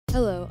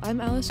Hello, I'm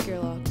Alice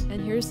Gerlach,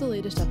 and here's the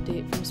latest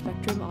update from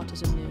Spectrum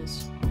Autism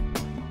News.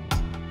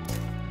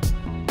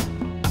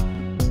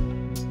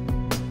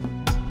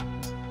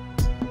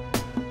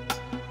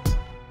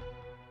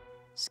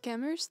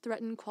 Scammers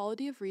Threaten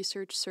Quality of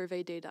Research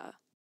Survey Data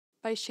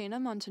by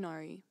Shana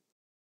Montanari.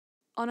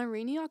 On a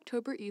rainy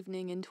October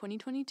evening in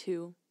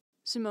 2022,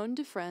 Simone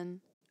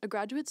Dufresne, a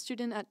graduate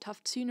student at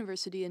Tufts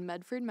University in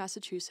Medford,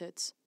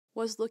 Massachusetts,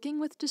 was looking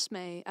with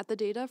dismay at the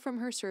data from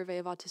her survey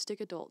of autistic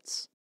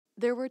adults.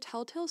 There were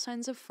telltale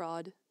signs of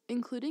fraud,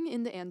 including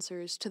in the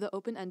answers to the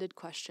open-ended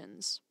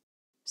questions.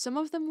 Some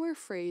of them were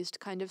phrased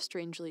kind of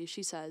strangely,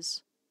 she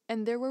says,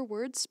 and there were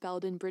words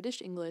spelled in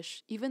British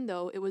English even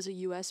though it was a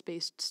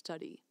US-based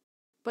study.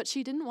 But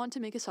she didn't want to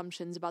make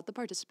assumptions about the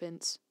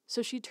participants,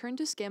 so she turned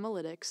to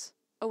Scamalytics,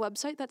 a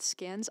website that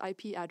scans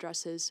IP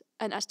addresses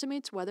and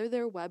estimates whether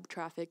their web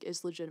traffic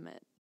is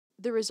legitimate.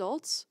 The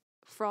results?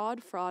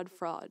 Fraud, fraud,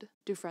 fraud,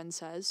 Dufresne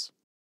says.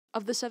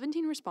 Of the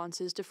 17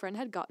 responses Dufresne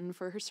had gotten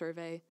for her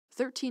survey,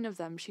 13 of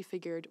them, she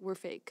figured, were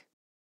fake.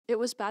 It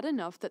was bad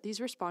enough that these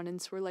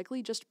respondents were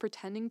likely just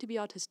pretending to be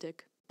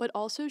autistic, but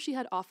also she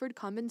had offered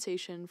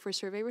compensation for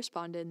survey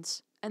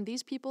respondents, and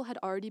these people had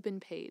already been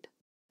paid.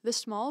 The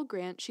small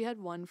grant she had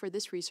won for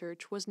this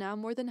research was now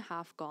more than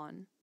half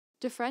gone.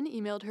 Dufresne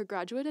emailed her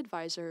graduate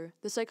advisor,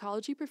 the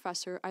psychology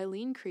professor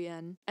Eileen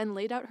Crean, and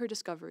laid out her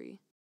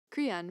discovery.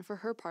 Crean, for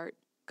her part,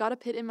 got a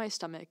pit in my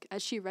stomach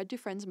as she read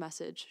Dufresne's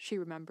message, she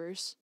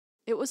remembers.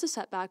 It was a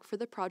setback for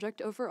the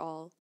project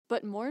overall,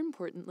 but more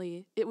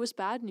importantly, it was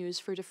bad news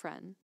for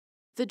Dufresne.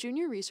 The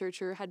junior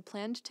researcher had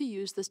planned to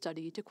use the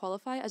study to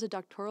qualify as a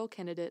doctoral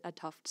candidate at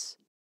Tufts.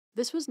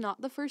 This was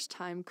not the first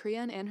time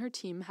Crean and her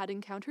team had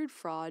encountered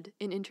fraud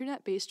in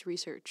internet-based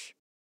research.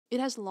 It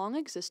has long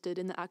existed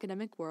in the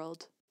academic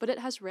world, but it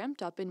has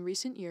ramped up in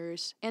recent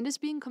years and is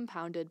being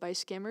compounded by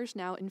scammers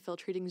now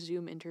infiltrating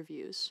Zoom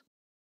interviews.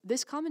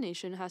 This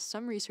combination has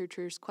some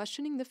researchers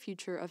questioning the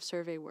future of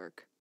survey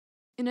work.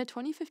 In a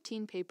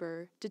 2015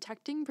 paper,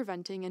 Detecting,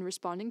 Preventing, and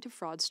Responding to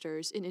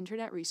Fraudsters in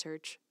Internet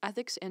Research,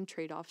 Ethics and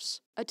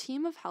Trade-offs, a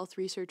team of health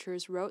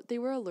researchers wrote they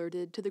were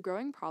alerted to the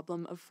growing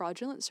problem of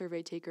fraudulent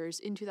survey takers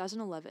in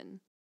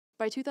 2011.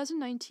 By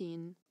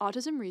 2019,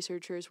 autism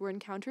researchers were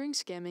encountering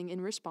scamming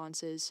in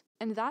responses,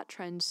 and that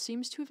trend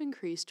seems to have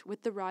increased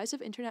with the rise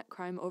of internet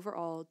crime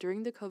overall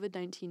during the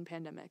COVID-19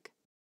 pandemic.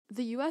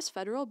 The U.S.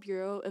 Federal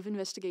Bureau of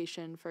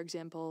Investigation, for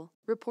example,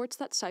 reports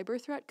that cyber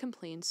threat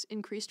complaints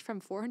increased from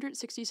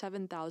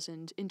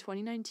 467,000 in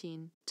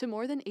 2019 to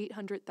more than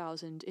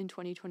 800,000 in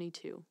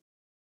 2022.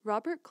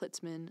 Robert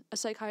Klitzman, a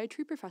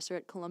psychiatry professor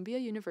at Columbia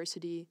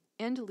University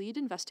and lead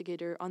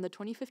investigator on the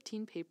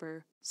 2015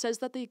 paper, says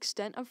that the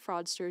extent of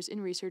fraudsters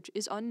in research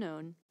is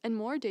unknown, and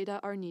more data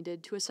are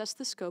needed to assess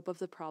the scope of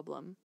the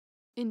problem.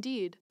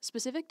 Indeed,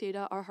 specific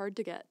data are hard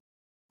to get.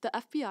 The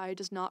FBI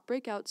does not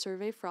break out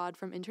survey fraud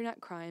from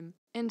internet crime,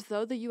 and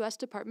though the U.S.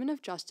 Department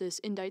of Justice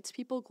indicts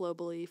people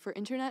globally for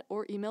internet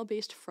or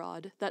email-based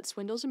fraud that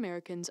swindles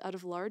Americans out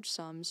of large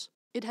sums,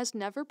 it has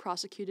never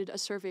prosecuted a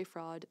survey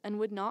fraud and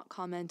would not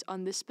comment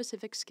on this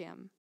specific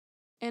scam.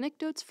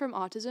 Anecdotes from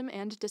autism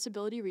and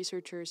disability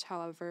researchers,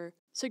 however,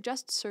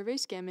 suggest survey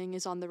scamming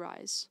is on the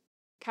rise.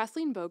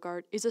 Kathleen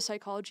Bogart is a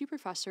psychology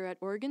professor at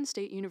Oregon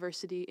State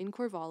University in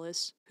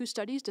Corvallis who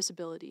studies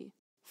disability.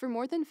 For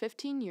more than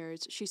 15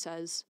 years, she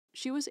says,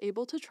 she was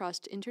able to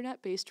trust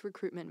internet-based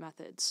recruitment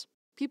methods.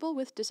 People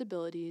with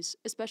disabilities,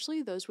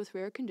 especially those with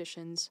rare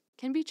conditions,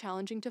 can be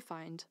challenging to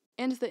find,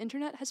 and the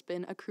internet has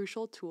been a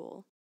crucial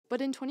tool.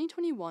 But in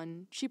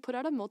 2021, she put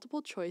out a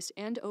multiple-choice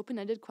and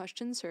open-ended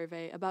question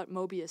survey about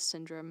Mobius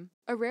syndrome,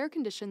 a rare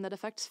condition that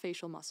affects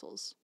facial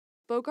muscles.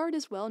 Bogart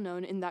is well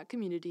known in that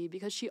community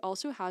because she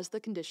also has the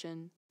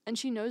condition, and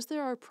she knows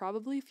there are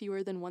probably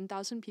fewer than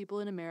 1,000 people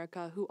in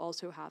America who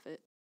also have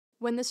it.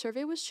 When the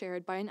survey was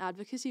shared by an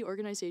advocacy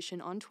organization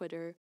on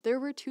Twitter,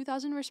 there were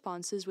 2,000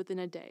 responses within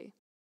a day.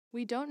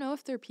 We don't know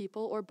if they're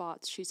people or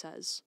bots, she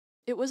says.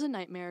 It was a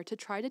nightmare to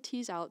try to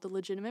tease out the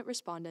legitimate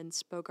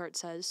respondents, Bogart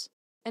says,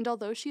 and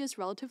although she is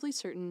relatively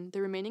certain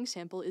the remaining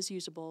sample is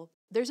usable,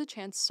 there's a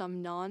chance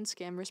some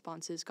non-scam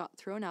responses got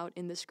thrown out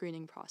in the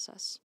screening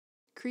process.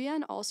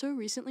 Crean also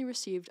recently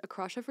received a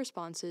crush of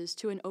responses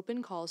to an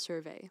open call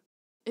survey.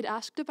 It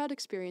asked about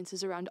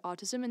experiences around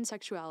autism and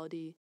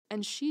sexuality,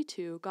 and she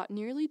too got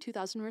nearly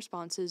 2,000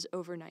 responses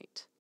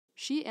overnight.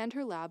 She and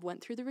her lab went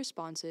through the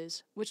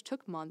responses, which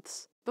took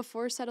months,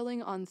 before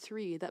settling on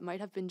 3 that might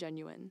have been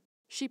genuine.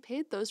 She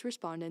paid those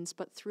respondents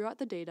but threw out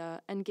the data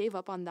and gave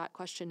up on that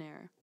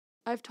questionnaire.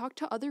 I've talked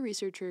to other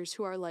researchers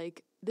who are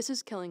like, this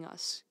is killing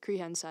us,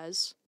 Crehan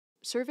says.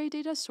 Survey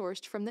data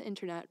sourced from the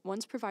internet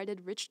once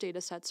provided rich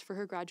datasets for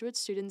her graduate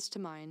students to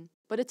mine,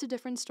 but it's a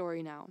different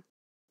story now.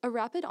 A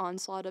rapid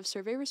onslaught of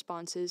survey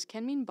responses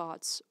can mean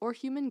bots or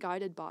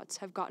human-guided bots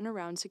have gotten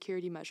around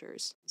security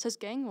measures, says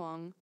Gang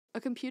Wang,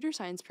 a computer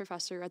science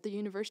professor at the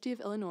University of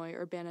Illinois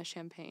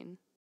Urbana-Champaign.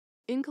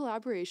 In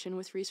collaboration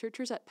with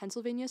researchers at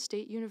Pennsylvania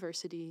State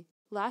University,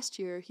 last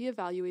year he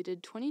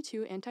evaluated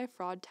 22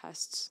 anti-fraud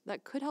tests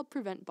that could help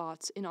prevent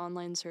bots in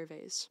online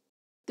surveys.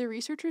 The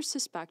researchers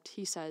suspect,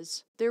 he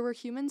says, there were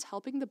humans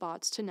helping the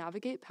bots to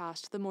navigate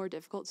past the more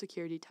difficult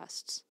security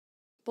tests.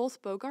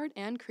 Both Bogart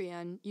and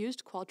Crean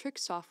used Qualtrics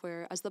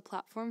software as the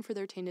platform for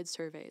their tainted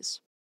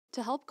surveys.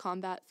 To help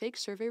combat fake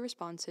survey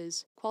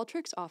responses,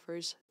 Qualtrics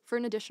offers, for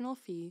an additional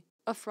fee,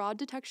 a fraud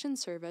detection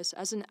service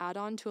as an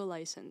add-on to a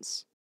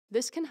license.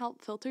 This can help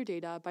filter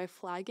data by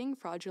flagging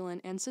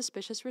fraudulent and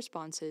suspicious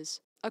responses,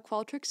 a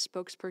Qualtrics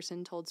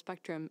spokesperson told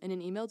Spectrum in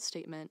an emailed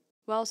statement,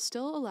 while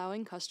still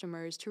allowing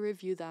customers to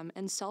review them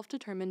and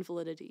self-determine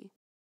validity.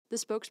 The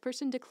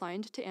spokesperson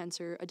declined to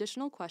answer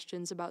additional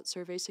questions about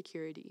survey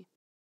security.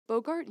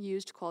 Bogart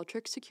used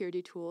Qualtrics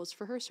security tools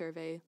for her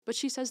survey, but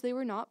she says they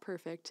were not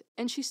perfect,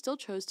 and she still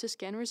chose to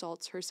scan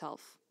results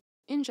herself.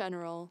 In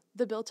general,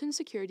 the built-in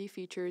security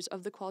features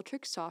of the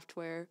Qualtrics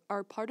software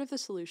are part of the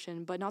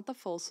solution but not the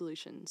full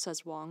solution,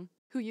 says Wong,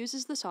 who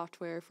uses the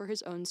software for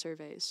his own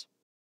surveys.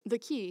 The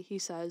key, he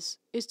says,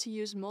 is to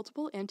use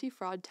multiple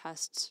anti-fraud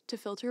tests to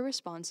filter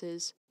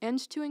responses and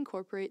to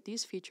incorporate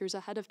these features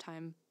ahead of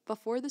time,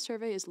 before the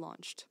survey is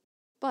launched.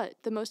 But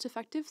the most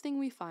effective thing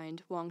we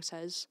find, Wong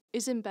says,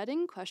 is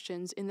embedding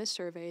questions in the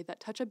survey that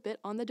touch a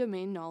bit on the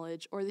domain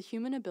knowledge or the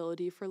human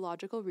ability for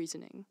logical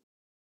reasoning.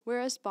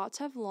 Whereas bots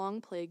have long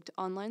plagued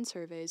online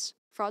surveys,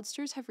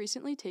 fraudsters have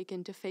recently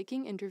taken to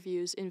faking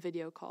interviews in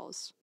video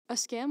calls, a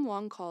scam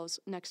Wong calls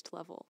next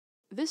level.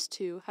 This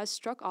too has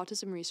struck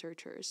autism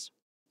researchers.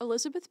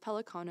 Elizabeth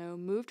Pelicano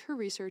moved her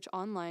research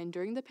online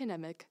during the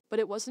pandemic, but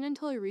it wasn't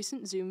until a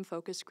recent Zoom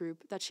focus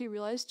group that she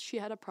realized she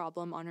had a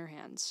problem on her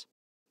hands.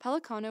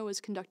 Pelicano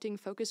was conducting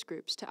focus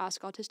groups to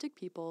ask autistic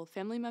people,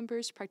 family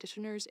members,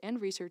 practitioners,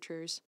 and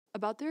researchers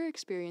about their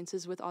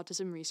experiences with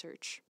autism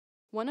research.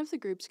 One of the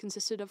groups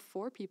consisted of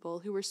 4 people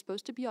who were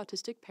supposed to be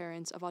autistic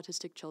parents of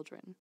autistic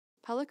children.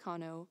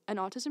 Pelicano, an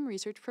autism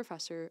research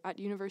professor at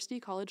University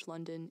College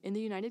London in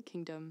the United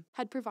Kingdom,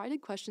 had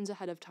provided questions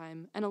ahead of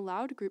time and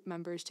allowed group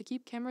members to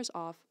keep cameras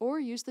off or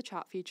use the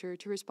chat feature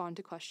to respond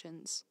to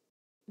questions.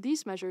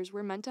 These measures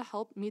were meant to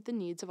help meet the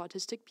needs of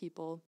autistic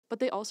people, but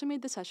they also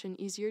made the session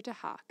easier to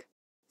hack.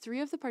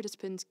 3 of the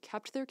participants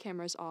kept their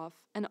cameras off,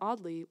 and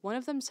oddly, one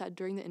of them said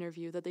during the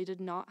interview that they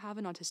did not have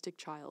an autistic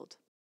child.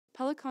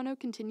 Pelicano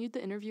continued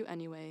the interview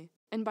anyway,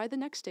 and by the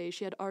next day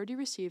she had already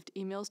received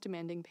emails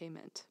demanding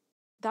payment.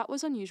 That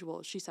was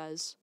unusual, she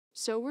says.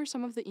 So were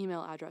some of the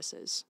email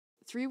addresses.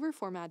 3 were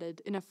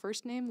formatted in a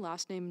first-name,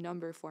 last-name,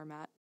 number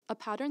format, a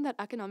pattern that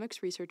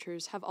economics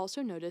researchers have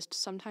also noticed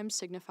sometimes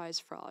signifies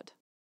fraud.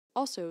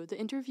 Also, the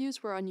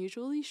interviews were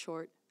unusually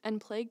short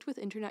and plagued with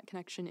internet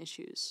connection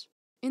issues.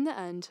 In the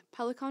end,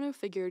 Pelicano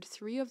figured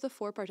 3 of the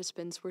 4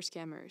 participants were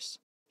scammers.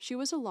 She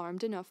was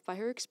alarmed enough by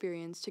her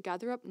experience to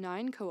gather up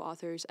 9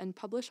 co-authors and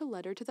publish a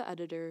letter to the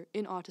editor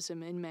in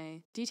Autism in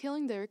May,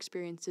 detailing their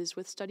experiences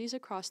with studies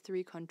across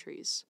 3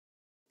 countries.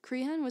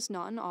 Crehan was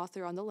not an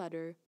author on the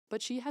letter,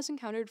 but she has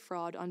encountered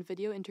fraud on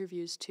video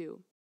interviews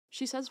too.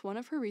 She says one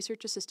of her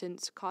research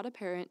assistants caught a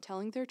parent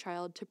telling their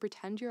child to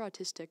pretend you're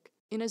autistic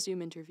in a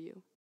Zoom interview.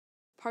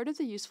 Part of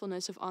the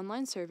usefulness of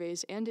online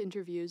surveys and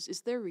interviews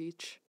is their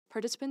reach.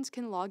 Participants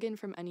can log in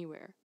from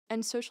anywhere,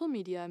 and social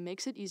media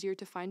makes it easier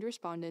to find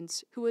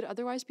respondents who would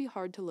otherwise be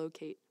hard to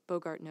locate,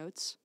 Bogart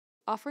notes.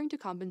 Offering to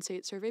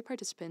compensate survey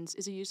participants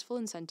is a useful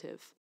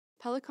incentive.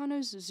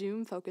 Pelicano's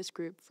Zoom focus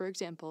group, for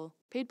example,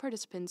 paid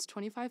participants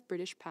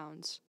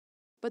 £25.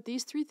 But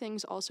these 3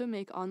 things also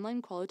make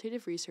online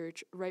qualitative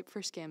research ripe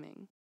for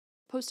scamming.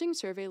 Posting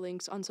survey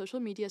links on social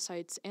media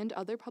sites and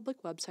other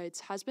public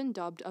websites has been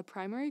dubbed a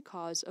primary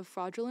cause of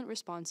fraudulent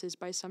responses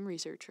by some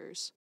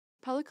researchers.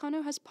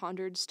 Pelicano has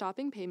pondered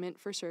stopping payment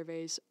for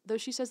surveys, though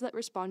she says that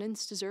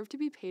respondents deserve to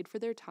be paid for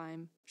their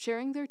time,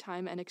 sharing their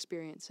time and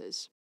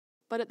experiences.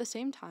 But at the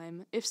same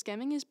time, if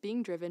scamming is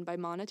being driven by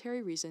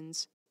monetary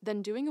reasons,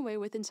 then doing away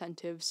with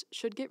incentives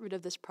should get rid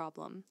of this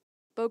problem.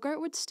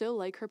 Bogart would still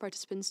like her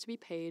participants to be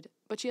paid,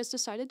 but she has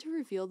decided to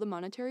reveal the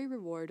monetary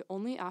reward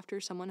only after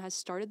someone has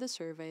started the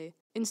survey,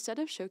 instead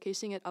of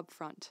showcasing it up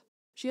front.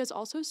 She has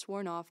also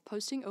sworn off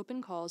posting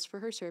open calls for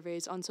her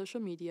surveys on social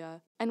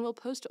media, and will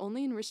post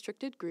only in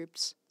restricted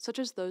groups, such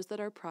as those that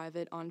are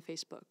private on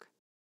Facebook.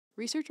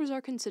 Researchers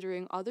are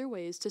considering other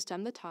ways to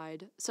stem the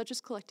tide, such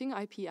as collecting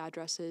IP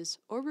addresses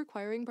or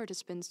requiring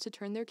participants to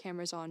turn their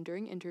cameras on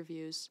during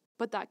interviews,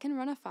 but that can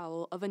run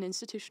afoul of an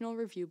institutional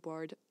review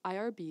board,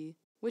 IRB,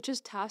 which is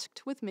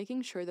tasked with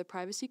making sure the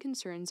privacy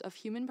concerns of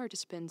human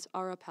participants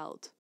are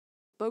upheld.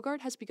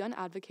 Bogart has begun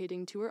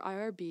advocating to her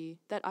IRB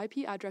that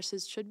IP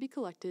addresses should be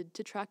collected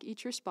to track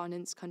each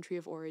respondent's country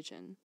of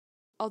origin.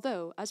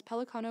 Although, as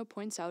Pelicano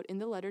points out in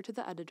the letter to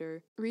the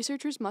editor,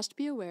 researchers must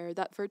be aware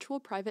that virtual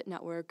private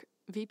network,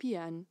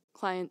 VPN,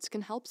 clients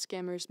can help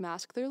scammers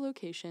mask their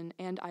location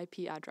and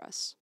IP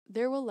address.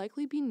 There will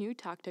likely be new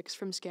tactics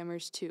from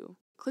scammers too.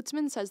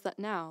 Klitzman says that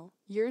now,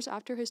 years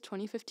after his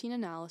 2015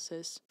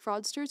 analysis,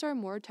 fraudsters are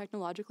more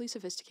technologically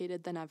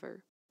sophisticated than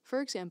ever. For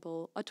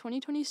example, a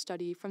 2020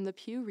 study from the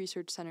Pew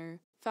Research Center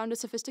found a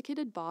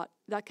sophisticated bot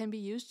that can be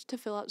used to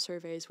fill out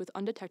surveys with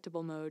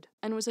undetectable mode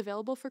and was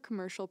available for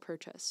commercial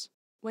purchase.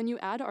 When you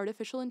add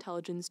artificial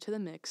intelligence to the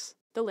mix,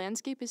 The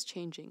landscape is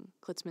changing,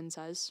 Klitzman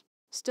says.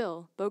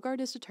 Still, Bogart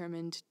is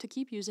determined to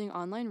keep using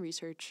online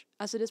research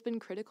as it has been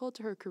critical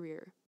to her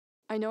career.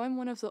 I know I'm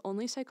one of the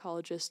only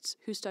psychologists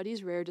who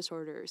studies rare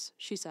disorders,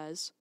 she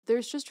says.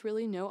 There's just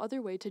really no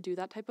other way to do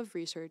that type of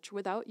research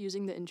without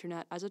using the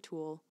internet as a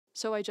tool,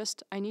 so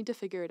I need to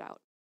figure it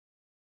out.